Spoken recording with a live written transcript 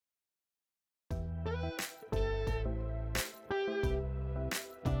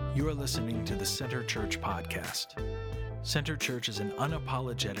You are listening to the Center Church podcast. Center Church is an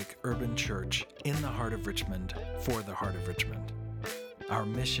unapologetic urban church in the heart of Richmond for the heart of Richmond. Our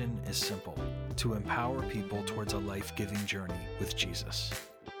mission is simple: to empower people towards a life-giving journey with Jesus.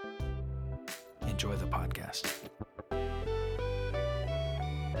 Enjoy the podcast.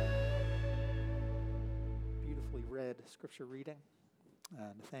 Beautifully read scripture reading.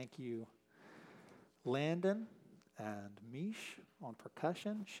 And thank you, Landon and Mish on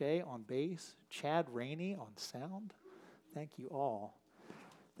percussion, Shay on bass, Chad Rainey on sound. Thank you all.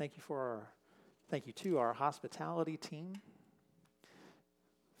 Thank you to our hospitality team.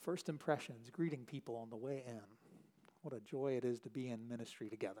 First impressions, greeting people on the way in. What a joy it is to be in ministry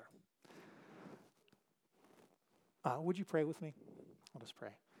together. Would you pray with me? Let us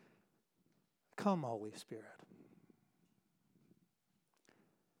pray. Come, Holy Spirit.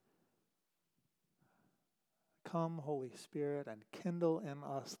 Come, Holy Spirit, and kindle in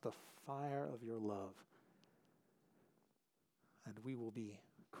us the fire of your love, and we will be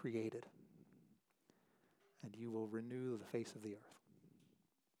created, and you will renew the face of the earth.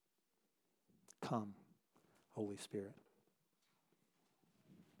 Come, Holy Spirit.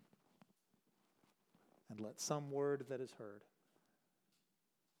 And let some word that is heard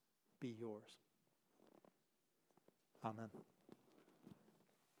be yours. Amen.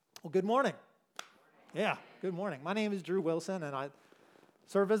 Well, good morning. Yeah, good morning. My name is Drew Wilson, and I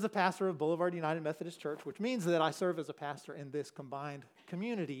serve as the pastor of Boulevard United Methodist Church, which means that I serve as a pastor in this combined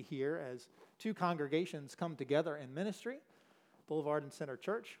community here as two congregations come together in ministry, Boulevard and Center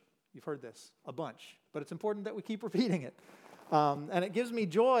Church. You've heard this a bunch, but it's important that we keep repeating it. And it gives me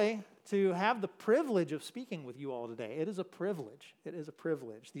joy to have the privilege of speaking with you all today. It is a privilege. It is a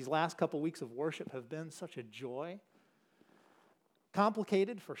privilege. These last couple weeks of worship have been such a joy.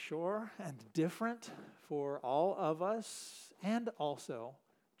 Complicated for sure, and different for all of us, and also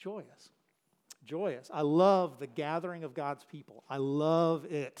joyous. Joyous. I love the gathering of God's people. I love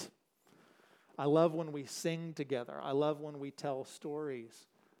it. I love when we sing together. I love when we tell stories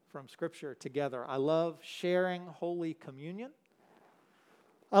from Scripture together. I love sharing Holy Communion.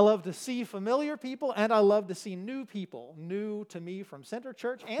 I love to see familiar people, and I love to see new people, new to me from Center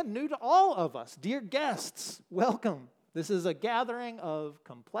Church, and new to all of us. Dear guests, welcome. This is a gathering of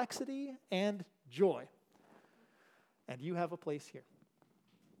complexity and joy. And you have a place here.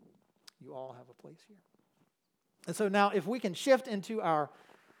 You all have a place here. And so now, if we can shift into our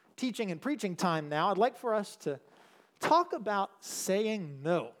teaching and preaching time now, I'd like for us to talk about saying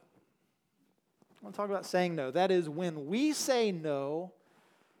no. I want to talk about saying no. That is when we say no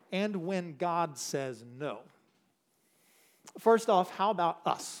and when God says no. First off, how about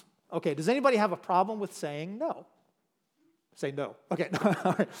us? Okay, does anybody have a problem with saying no? Say no. Okay.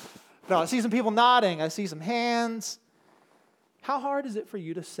 No, I see some people nodding. I see some hands. How hard is it for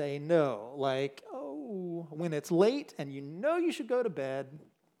you to say no? Like, when it's late and you know you should go to bed,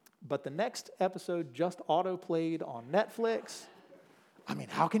 but the next episode just auto-played on Netflix. I mean,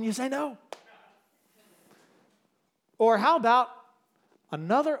 how can you say no? Or how about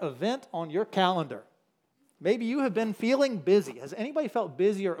another event on your calendar? Maybe you have been feeling busy. Has anybody felt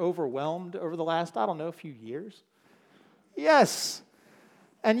busy or overwhelmed over the last, few years? Yes.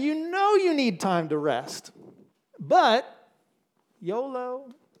 And you know you need time to rest. But YOLO,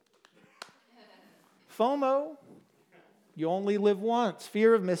 FOMO, you only live once,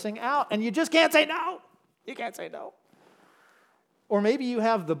 fear of missing out, and you just can't say no. You can't say no. Or maybe you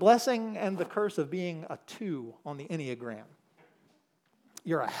have the blessing and the curse of being a 2 on the Enneagram.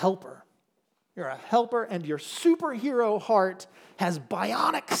 You're a helper. You're a helper, and your superhero heart has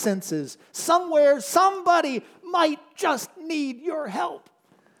bionic senses. Somewhere, somebody might just need your help.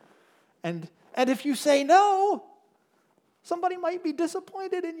 And if you say no, somebody might be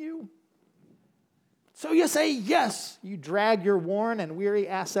disappointed in you. So you say yes. You drag your worn and weary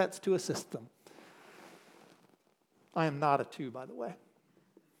assets to assist them. I am not a 2, by the way.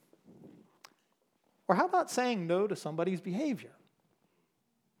 Or how about saying no to somebody's behavior?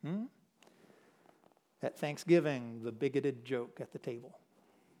 At Thanksgiving, the bigoted joke at the table.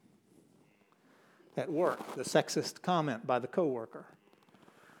 At work, the sexist comment by the coworker.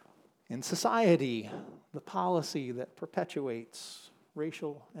 In society, the policy that perpetuates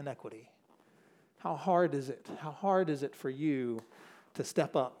racial inequity. How hard is it? How hard is it for you to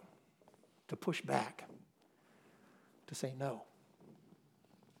step up, to push back, to say no?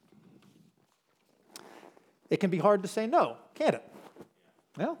 It can be hard to say no, can't it?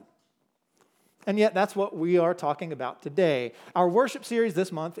 Well, and yet that's what we are talking about today. Our worship series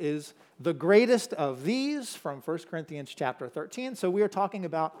this month is The Greatest of These from 1 Corinthians chapter 13. So we are talking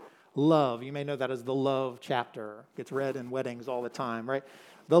about Love. You may know that as the love chapter. Gets read in weddings all the time, right?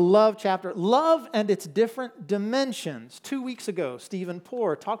 The love chapter. Love and its different dimensions. 2 weeks ago, Stephen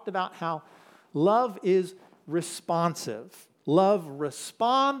Poore talked about how love is responsive. Love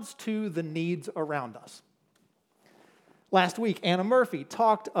responds to the needs around us. Last week, Anna Murphy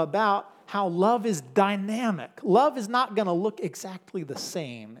talked about how love is dynamic. Love is not going to look exactly the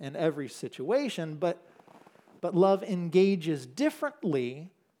same in every situation, but love engages differently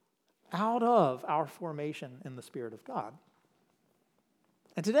out of our formation in the Spirit of God.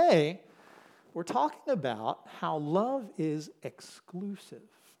 And today, we're talking about how love is exclusive.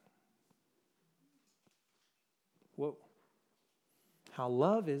 Whoa. How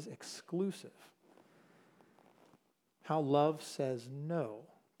love is exclusive. How love says no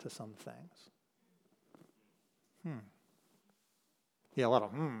to some things. Yeah, a lot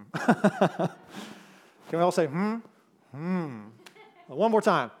of Can we all say One more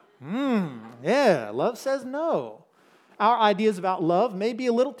time. Yeah, love says no. Our ideas about love may be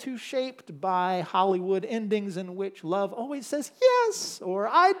a little too shaped by Hollywood endings in which love always says yes or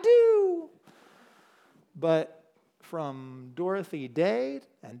I do. But from Dorothy Day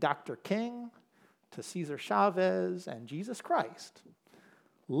and Dr. King to Cesar Chavez and Jesus Christ,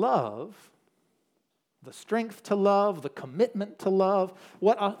 love, the strength to love, the commitment to love,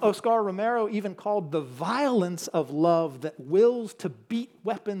 what Oscar Romero even called the violence of love that wills to beat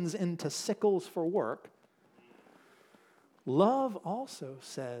weapons into sickles for work, love also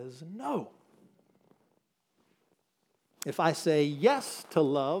says no. If I say yes to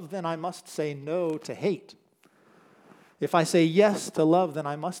love, then I must say no to hate. If I say yes to love, then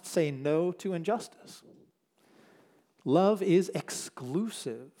I must say no to injustice. Love is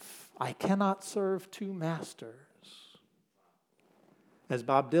exclusive. I cannot serve two masters. As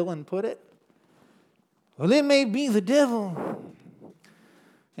Bob Dylan put it, well, it may be the devil,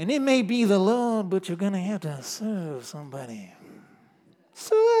 and it may be the Lord, but you're going to have to serve somebody.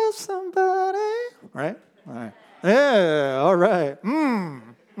 Serve somebody. Right? All right. Yeah, all right.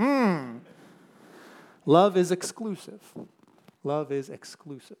 Love is exclusive. Love is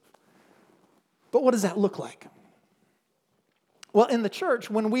exclusive. But what does that look like? Well, in the church,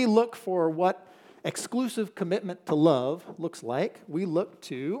 when we look for what exclusive commitment to love looks like, we look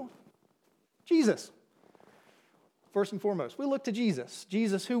to Jesus. First and foremost, we look to Jesus.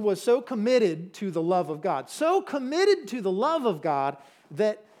 Jesus who was so committed to the love of God, so committed to the love of God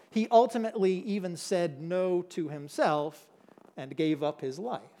that he ultimately even said no to himself and gave up his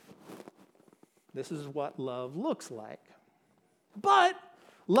life. This is what love looks like. But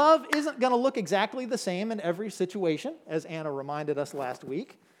love isn't going to look exactly the same in every situation, as Anna reminded us last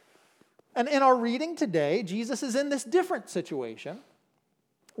week. And in our reading today, Jesus is in this different situation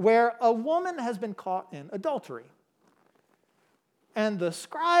where a woman has been caught in adultery. And the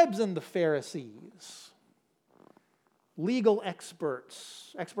scribes and the Pharisees, legal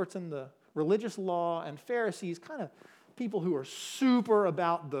experts in the religious law, and Pharisees, kind of people who are super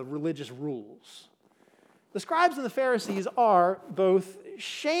about the religious rules. The scribes and the Pharisees are both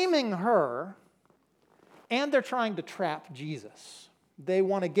shaming her and they're trying to trap Jesus. They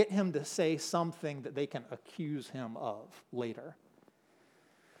want to get him to say something that they can accuse him of later.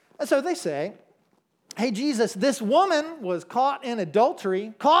 And so they say, hey, Jesus, this woman was caught in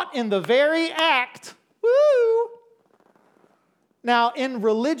adultery, caught in the very act. Woo! Now, in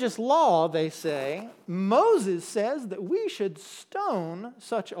religious law, they say, Moses says that we should stone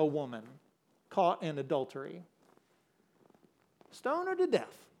such a woman caught in adultery. Stone her to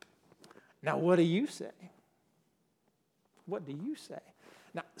death. Now, what do you say? What do you say?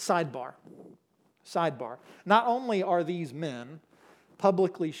 Now, sidebar. Not only are these men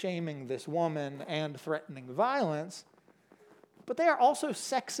publicly shaming this woman and threatening violence, but they are also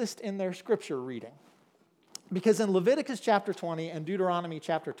sexist in their scripture reading. Because in Leviticus chapter 20 and Deuteronomy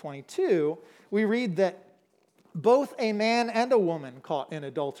chapter 22, we read that both a man and a woman caught in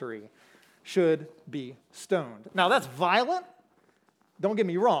adultery should be stoned. Now that's violent. Don't get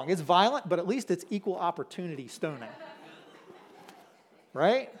me wrong, it's violent, but at least it's equal opportunity stoning.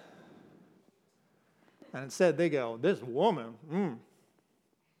 Right? And instead they go, this woman,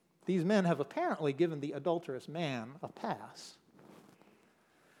 These men have apparently given the adulterous man a pass.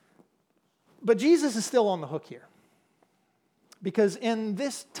 But Jesus is still on the hook here. Because in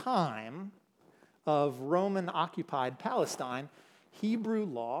this time of Roman-occupied Palestine, Hebrew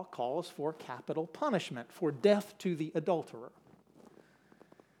law calls for capital punishment, for death to the adulterer.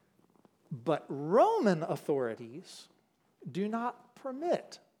 But Roman authorities do not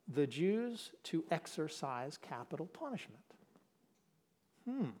permit the Jews to exercise capital punishment.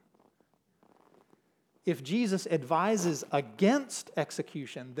 If Jesus advises against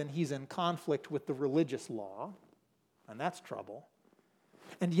execution, then he's in conflict with the religious law, and that's trouble.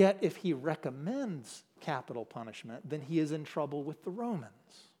 And yet, if he recommends capital punishment, then he is in trouble with the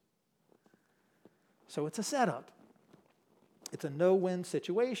Romans. So it's a setup. It's a no-win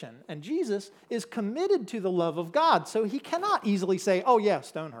situation. And Jesus is committed to the love of God, so he cannot easily say, oh yeah,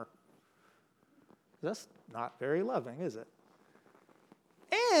 stone her. That's not very loving, is it?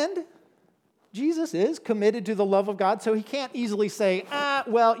 And Jesus is committed to the love of God, so he can't easily say,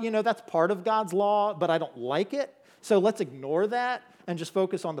 well, that's part of God's law, but I don't like it, so let's ignore that and just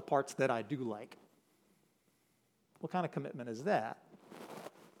focus on the parts that I do like. What kind of commitment is that?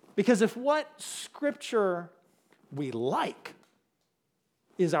 Because if what Scripture we like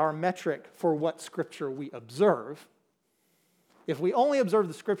is our metric for what Scripture we observe, if we only observe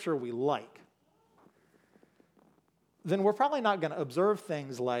the Scripture we like, then we're probably not going to observe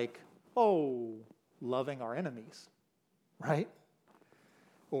things like, loving our enemies, right?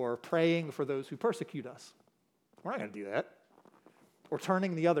 Or praying for those who persecute us. We're not going to do that. Or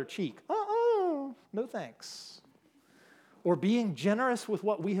turning the other cheek. No thanks. Or being generous with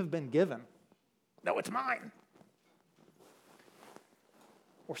what we have been given. No, it's mine.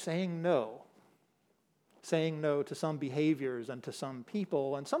 Or saying no. Saying no to some behaviors and to some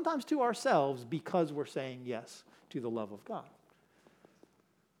people, and sometimes to ourselves, because we're saying yes to the love of God.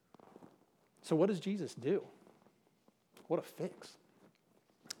 So what does Jesus do? What a fix.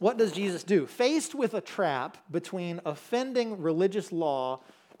 What does Jesus do? Faced with a trap between offending religious law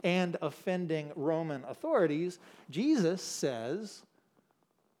and offending Roman authorities, Jesus says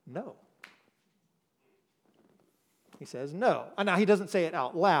no. He says no. And now he doesn't say it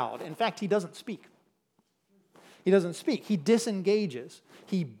out loud. In fact, he doesn't speak. He doesn't speak. He disengages.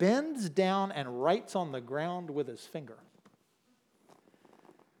 He bends down and writes on the ground with his finger.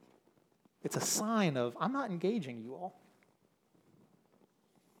 It's a sign of, I'm not engaging you all.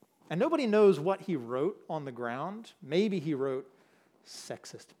 And nobody knows what he wrote on the ground. Maybe he wrote,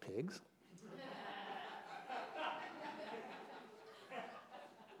 sexist pigs.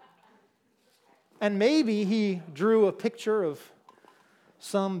 And maybe he drew a picture of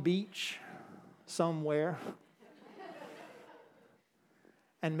some beach somewhere.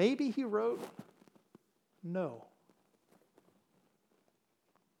 And maybe he wrote, no.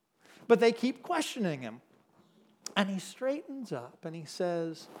 But they keep questioning him. And he straightens up and he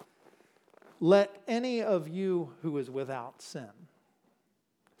says, let any of you who is without sin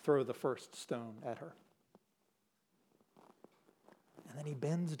throw the first stone at her. And then he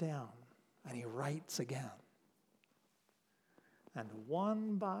bends down and he writes again. And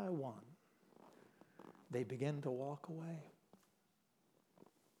one by one, they begin to walk away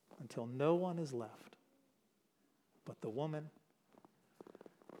until no one is left but the woman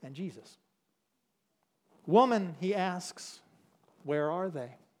and Jesus. Woman, he asks, where are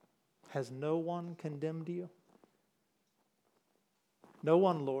they? Has no one condemned you? No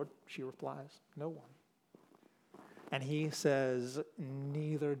one, Lord, she replies. No one. And he says,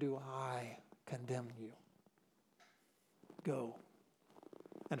 neither do I condemn you. Go.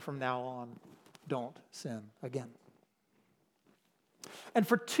 And from now on, don't sin again. And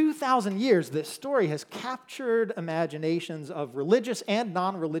for 2,000 years, this story has captured imaginations of religious and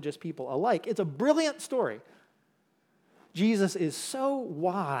non-religious people alike. It's a brilliant story. Jesus is so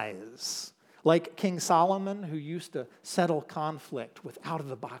wise, like King Solomon, who used to settle conflict with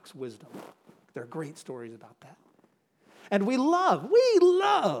out-of-the-box wisdom. There are great stories about that. And we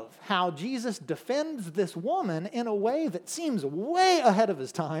love how Jesus defends this woman in a way that seems way ahead of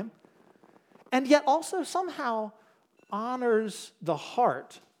his time, and yet also somehow honors the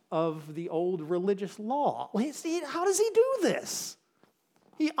heart of the old religious law. How does he do this?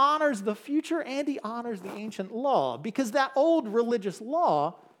 He honors the future and he honors the ancient law, because that old religious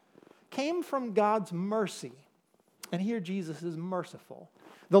law came from God's mercy. And here Jesus is merciful.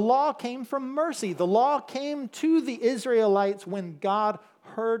 The law came from mercy. The law came to the Israelites when God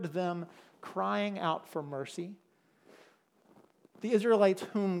heard them crying out for mercy. The Israelites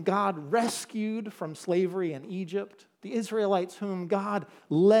whom God rescued from slavery in Egypt. The Israelites whom God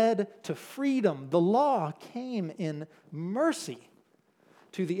led to freedom. The law came in mercy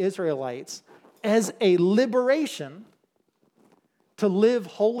to the Israelites as a liberation to live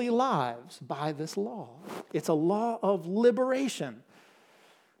holy lives by this law. It's a law of liberation.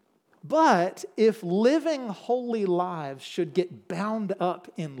 But if living holy lives should get bound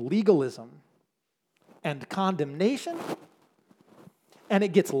up in legalism and condemnation, and it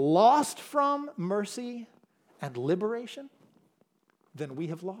gets lost from mercy and liberation, then we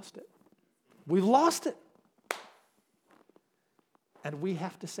have lost it. We've lost it. And we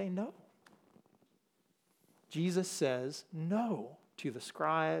have to say no. Jesus says no to the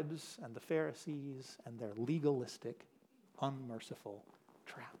scribes and the Pharisees and their legalistic, unmerciful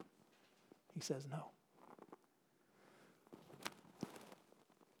trap. He says no.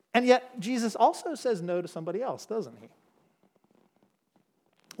 And yet, Jesus also says no to somebody else, doesn't he?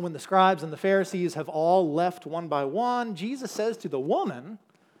 When the scribes and the Pharisees have all left one by one, Jesus says to the woman,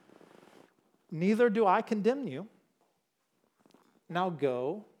 "Neither do I condemn you. Now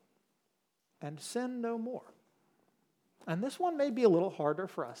go and sin no more." And this one may be a little harder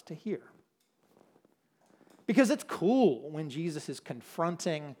for us to hear. Because it's cool when Jesus is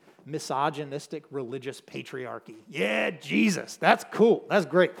confronting misogynistic religious patriarchy. Yeah, Jesus, that's cool. That's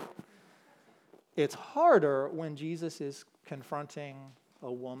great. It's harder when Jesus is confronting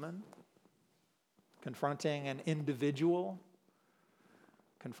a woman, confronting an individual,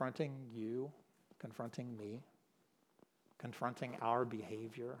 confronting you, confronting me, confronting our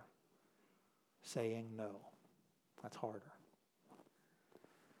behavior, saying no. That's harder.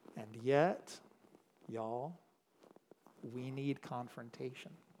 And yet, y'all, we need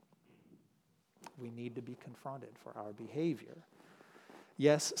confrontation. We need to be confronted for our behavior.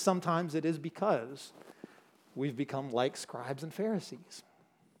 Yes, sometimes it is because we've become like scribes and Pharisees,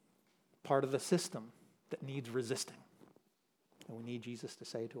 part of the system that needs resisting. And we need Jesus to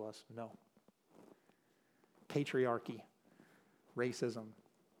say to us, no. Patriarchy, racism,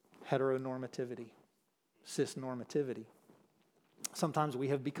 heteronormativity, cisnormativity. Sometimes we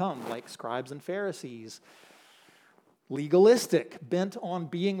have become like scribes and Pharisees, legalistic, bent on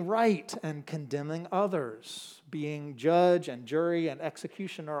being right and condemning others, being judge and jury and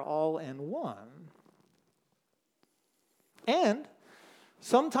executioner all in one. And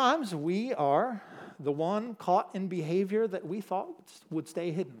sometimes we are the one caught in behavior that we thought would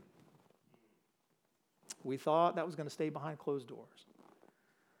stay hidden. We thought that was going to stay behind closed doors.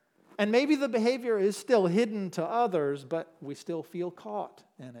 And maybe the behavior is still hidden to others, but we still feel caught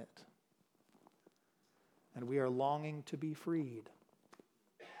in it. And we are longing to be freed.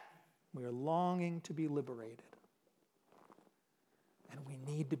 We are longing to be liberated. And we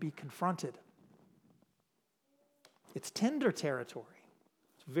need to be confronted. It's tender territory.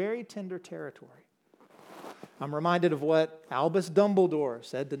 It's very tender territory. I'm reminded of what Albus Dumbledore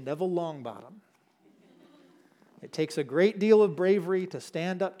said to Neville Longbottom. It takes a great deal of bravery to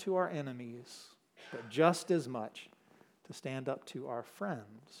stand up to our enemies, but just as much to stand up to our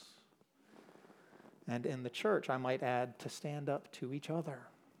friends. And in the church, I might add, to stand up to each other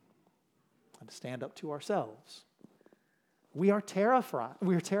and to stand up to ourselves. We are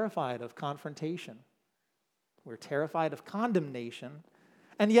terrified of confrontation. We're terrified of condemnation.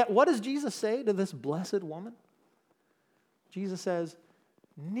 And yet, what does Jesus say to this blessed woman? Jesus says,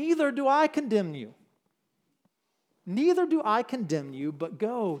 "Neither do I condemn you. Neither do I condemn you, but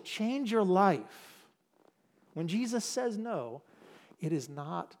go, change your life." When Jesus says no, it is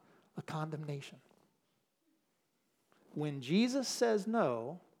not a condemnation. When Jesus says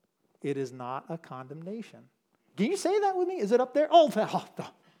no, it is not a condemnation. Can you say that with me? Is it up there? Oh,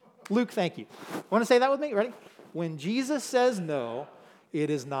 Luke, thank you. Want to say that with me? Ready? When Jesus says no, it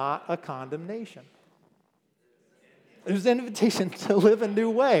is not a condemnation. There's an invitation to live a new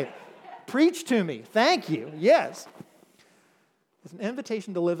way. Preach to me. Thank you. Yes. It's an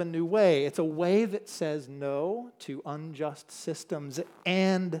invitation to live a new way. It's a way that says no to unjust systems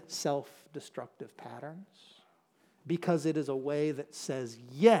and self-destructive patterns, because it is a way that says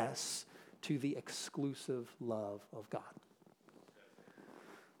yes to the exclusive love of God.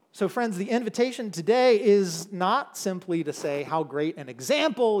 So friends, the invitation today is not simply to say how great an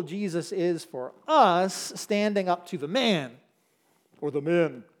example Jesus is for us standing up to the man or the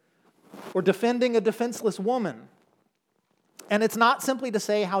men or defending a defenseless woman. And it's not simply to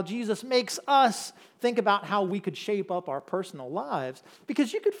say how Jesus makes us think about how we could shape up our personal lives,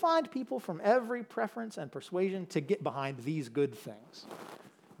 because you could find people from every preference and persuasion to get behind these good things.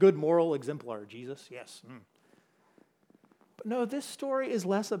 Good moral exemplar, Jesus, yes. But no, this story is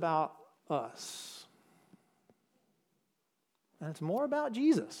less about us. And it's more about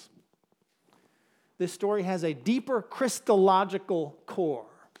Jesus. This story has a deeper Christological core.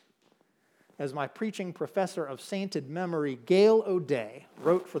 As my preaching professor of sainted memory, Gail O'Day,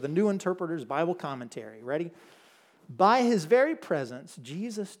 wrote for the New Interpreter's Bible Commentary. Ready? By his very presence,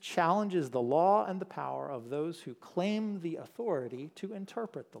 Jesus challenges the law and the power of those who claim the authority to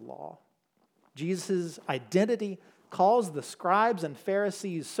interpret the law. Jesus' identity calls the scribes and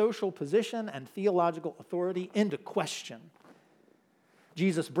Pharisees' social position and theological authority into question.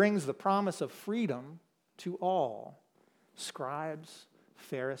 Jesus brings the promise of freedom to all, scribes,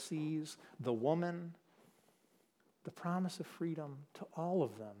 Pharisees, the woman, the promise of freedom to all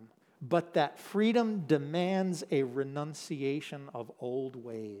of them but that freedom demands a renunciation of old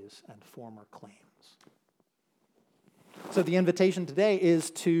ways and former claims. So the invitation today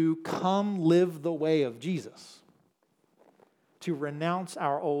is to come live the way of Jesus, to renounce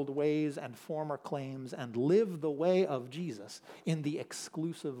our old ways and former claims and live the way of Jesus in the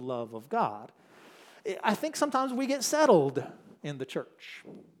exclusive love of God. I think sometimes we get settled in the church.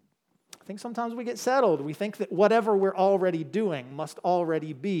 I think sometimes we get settled. We think that whatever we're already doing must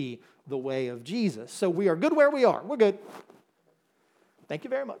already be the way of Jesus. So we are good where we are. We're good. Thank you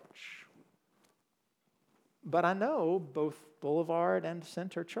very much. But I know both Boulevard and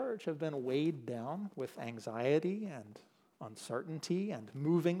Center Church have been weighed down with anxiety and uncertainty and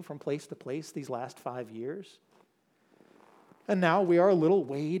moving from place to place these last 5 years. And now we are a little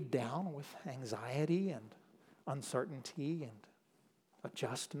weighed down with anxiety and uncertainty and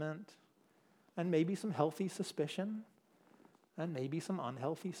adjustment and maybe some healthy suspicion and maybe some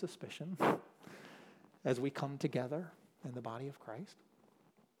unhealthy suspicion as we come together in the body of Christ.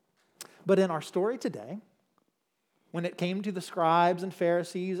 But in our story today, when it came to the scribes and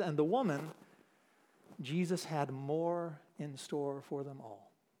Pharisees and the woman, Jesus had more in store for them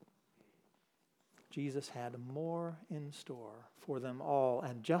all. Jesus had more in store for them all.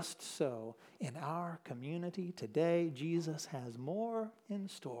 And just so, in our community today, Jesus has more in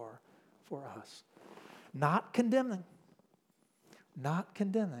store for us. Not condemning,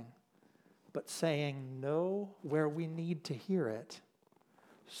 but saying no where we need to hear it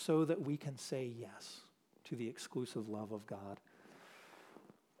so that we can say yes to the exclusive love of God.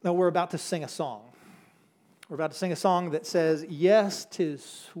 Now, we're about to sing a song. We're about to sing a song that says, "Yes, 'tis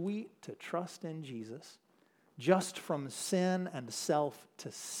sweet to trust in Jesus, just from sin and self to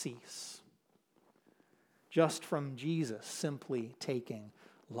cease. Just from Jesus simply taking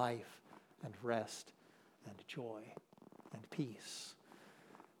life and rest and joy and peace."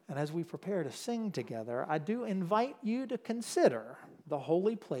 And as we prepare to sing together, I do invite you to consider the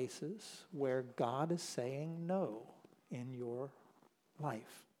holy places where God is saying no in your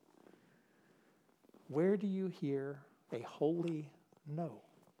life. Where do you hear a holy no?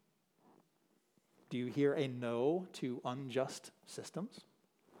 Do you hear a no to unjust systems?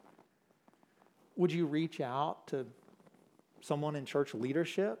 Would you reach out to someone in church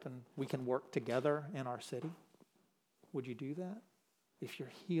leadership and we can work together in our city? Would you do that if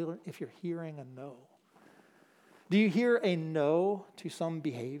you're hearing a no? Do you hear a no to some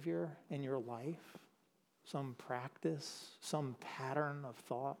behavior in your life, some practice, some pattern of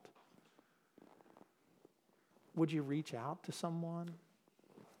thought? Would you reach out to someone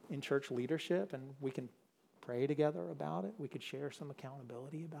in church leadership and we can pray together about it? We could share some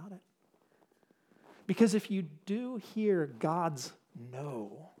accountability about it. Because if you do hear God's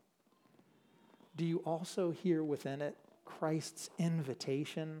no, do you also hear within it Christ's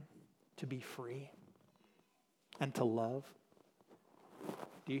invitation to be free and to love?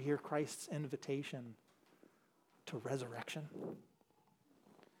 Do you hear Christ's invitation to resurrection?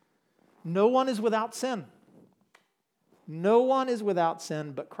 No one is without sin. No one is without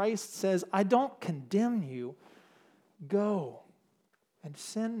sin, but Christ says, "I don't condemn you. Go and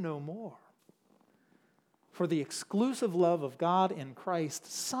sin no more." For the exclusive love of God in Christ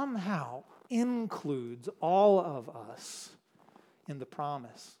somehow includes all of us in the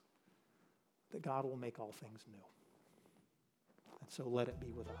promise that God will make all things new. And so let it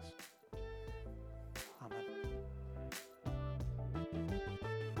be with us.